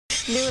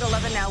New at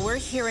 11 now, we're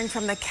hearing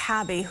from the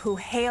cabbie who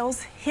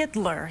hails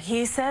Hitler.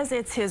 He says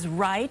it's his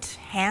right,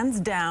 hands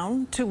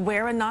down, to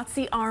wear a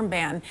Nazi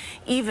armband,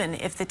 even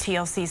if the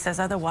TLC says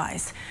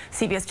otherwise.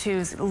 CBS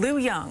 2's Lou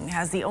Young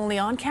has the only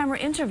on-camera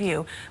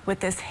interview with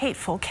this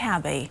hateful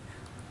cabbie.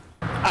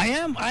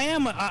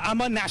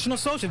 I'm a National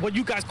Socialist, what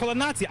you guys call a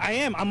Nazi.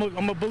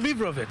 I'm a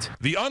believer of it.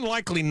 The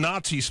unlikely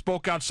Nazi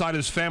spoke outside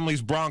his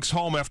family's Bronx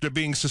home after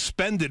being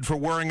suspended for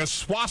wearing a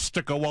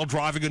swastika while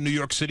driving a New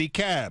York City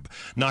cab.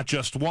 Not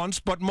just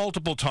once, but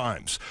multiple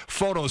times.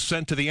 Photos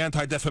sent to the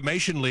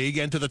Anti-Defamation League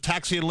and to the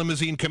Taxi and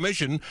Limousine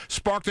Commission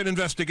sparked an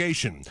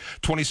investigation.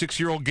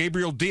 26-year-old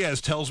Gabriel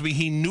Diaz tells me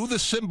he knew the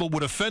symbol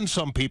would offend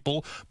some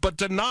people, but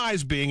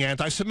denies being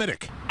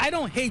anti-Semitic. I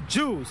don't hate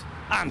Jews.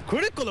 I'm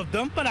critical of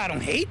them, but I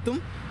don't hate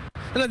them.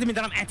 That doesn't mean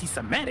that I'm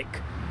anti-Semitic.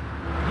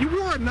 You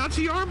wore a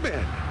Nazi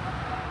armband.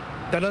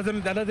 That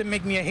doesn't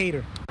make me a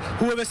hater.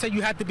 Whoever said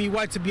you had to be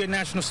white to be a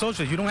National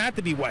Socialist, you don't have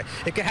to be white.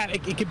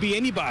 It could be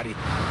anybody.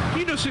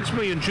 You know 6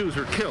 million Jews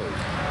were killed.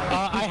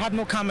 I have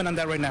no comment on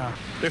that right now.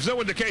 There's no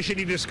indication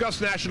he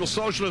discussed National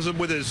Socialism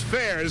with his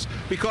fares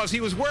because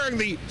he was wearing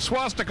the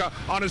swastika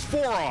on his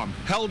forearm,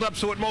 held up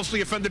so it mostly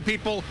offended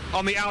people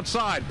on the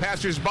outside,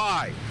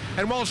 passers-by.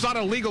 And while it's not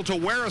illegal to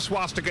wear a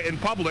swastika in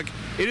public,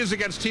 it is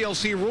against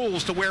TLC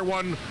rules to wear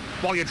one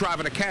while you're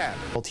driving a cab.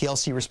 Well,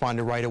 TLC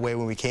responded right away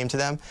when we came to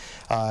them.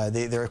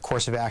 Their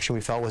course of action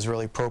we felt was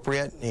really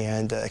appropriate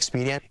and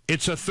expedient.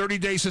 It's a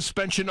 30-day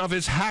suspension of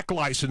his hack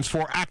license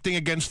for acting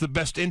against the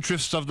best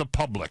interests of the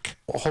public.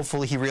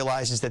 Hopefully he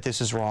realizes that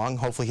this is wrong.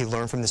 Hopefully he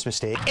learned from this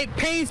mistake. It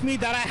pains me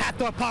that I have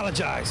to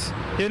apologize.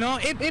 You know,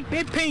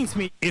 it pains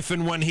me. If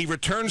and when he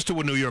returns to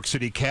a New York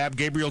City cab,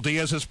 Gabriel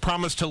Diaz has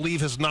promised to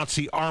leave his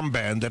Nazi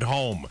armband at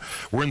home.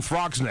 We're in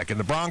Throggs Neck in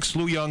the Bronx.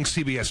 Lou Young,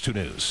 CBS 2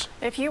 News.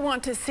 If you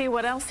want to see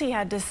what else he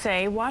had to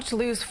say, watch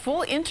Lou's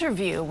full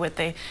interview with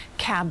the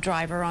cab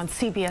driver on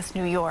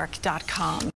CBSNewYork.com.